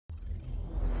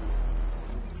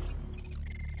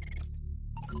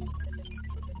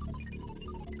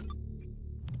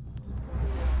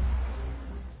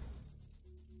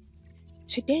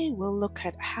Today we'll look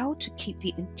at how to keep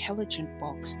the intelligent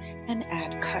box and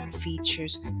add cut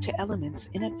features to elements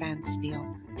in Advanced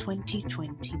Steel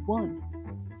 2021.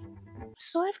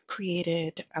 So I've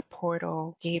created a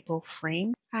portal gable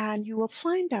frame, and you will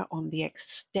find that on the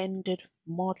Extended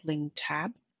Modeling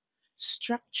tab,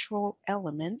 Structural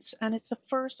Elements, and it's the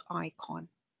first icon.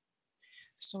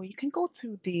 So you can go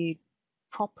through the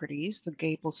properties, the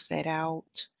gable set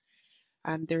out,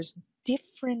 and there's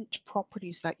different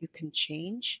properties that you can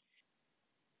change.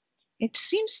 It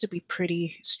seems to be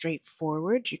pretty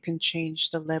straightforward. You can change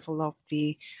the level of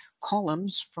the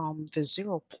columns from the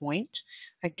 0 point.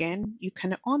 Again, you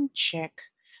can uncheck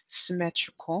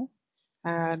symmetrical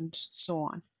and so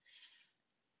on.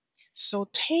 So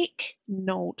take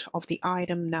note of the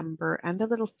item number and the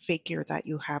little figure that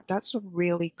you have. That's a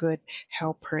really good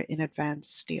helper in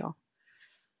Advanced Steel.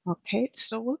 Okay,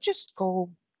 so we'll just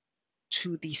go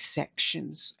to the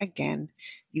sections. Again,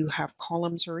 you have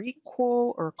columns are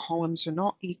equal or columns are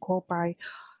not equal by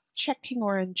checking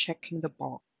or unchecking the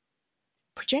box.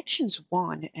 Projections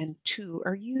 1 and 2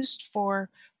 are used for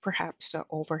perhaps an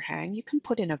overhang. You can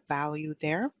put in a value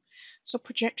there. So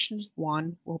projections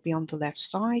 1 will be on the left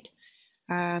side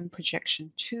and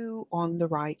projection 2 on the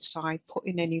right side. Put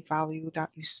in any value that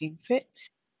you seem fit.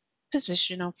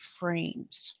 Position of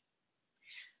frames.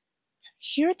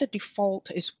 Here the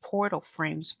default is portal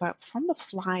frames, but from the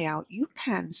flyout you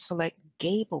can select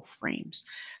gable frames.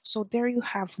 So there you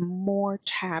have more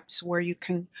tabs where you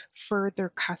can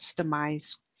further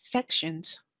customize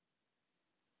sections,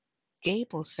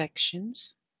 gable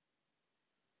sections,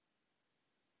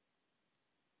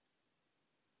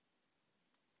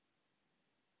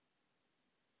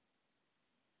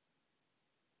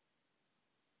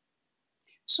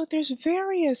 so there's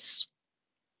various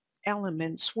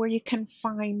elements where you can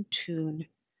fine-tune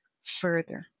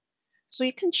further. So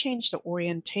you can change the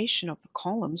orientation of the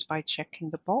columns by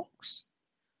checking the box.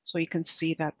 So you can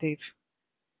see that they've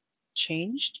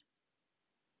changed.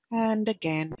 And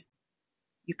again,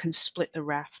 you can split the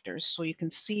rafters. So you can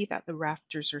see that the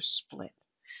rafters are split.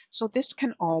 So this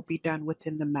can all be done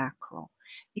within the macro.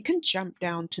 You can jump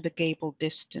down to the gable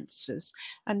distances,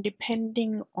 and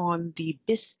depending on the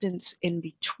distance in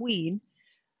between,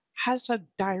 has a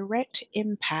direct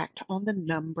impact on the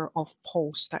number of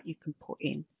posts that you can put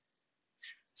in.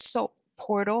 So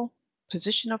portal,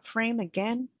 position of frame,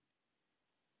 again,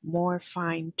 more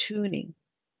fine tuning.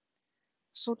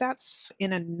 So that's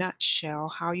in a nutshell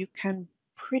how you can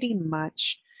pretty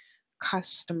much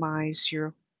customize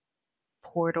your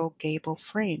portal gable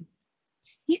frame.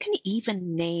 You can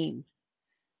even name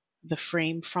the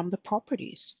frame from the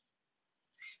properties.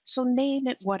 So name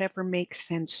it whatever makes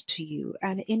sense to you,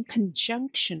 and in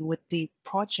conjunction with the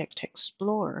Project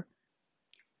Explorer,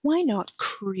 why not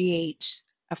create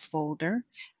a folder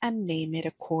and name it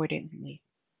accordingly?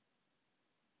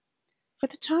 For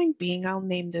the time being, I'll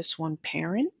name this one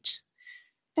Parent,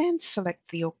 then select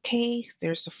the OK.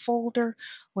 There's a folder.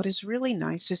 What is really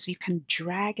nice is you can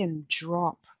drag and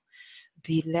drop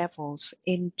the levels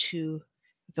into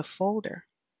the folder.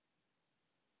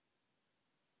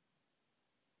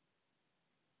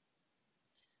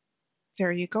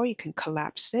 There you go. You can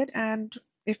collapse it, and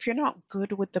if you're not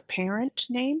good with the parent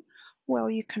name,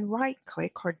 well, you can right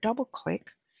click or double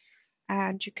click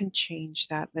and you can change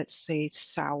that. Let's say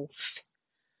south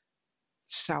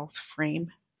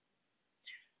frame.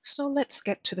 So let's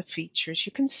get to the features.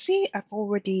 You can see I've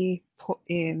already put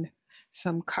in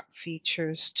some cut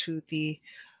features to the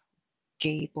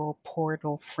gable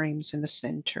portal frames in the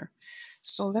center.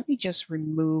 So let me just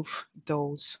remove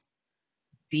those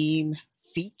beam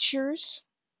features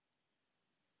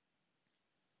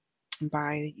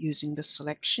by using the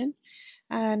selection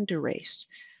and erase.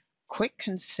 Quick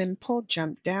and simple,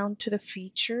 jump down to the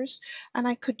features, and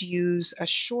I could use a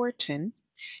shorten.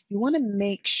 You want to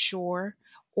make sure,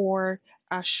 or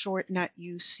a shorten at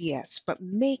UCS, but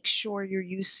make sure your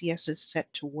UCS is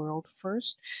set to world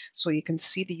first. So you can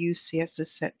see the UCS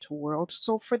is set to world.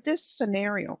 So for this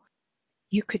scenario,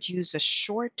 you could use a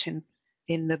shorten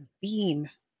in the beam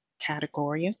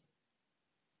category.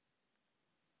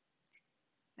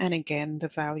 And again, the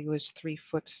value is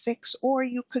 3'6", or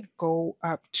you could go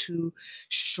up to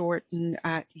shorten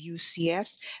at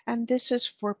UCS, and this is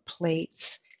for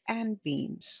plates and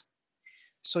beams.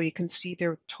 So you can see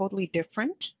they're totally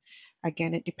different.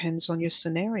 Again, it depends on your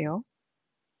scenario.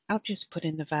 I'll just put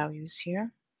in the values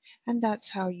here, and that's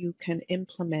how you can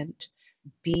implement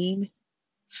beam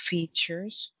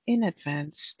features in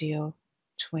Advanced Steel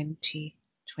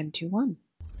 2021.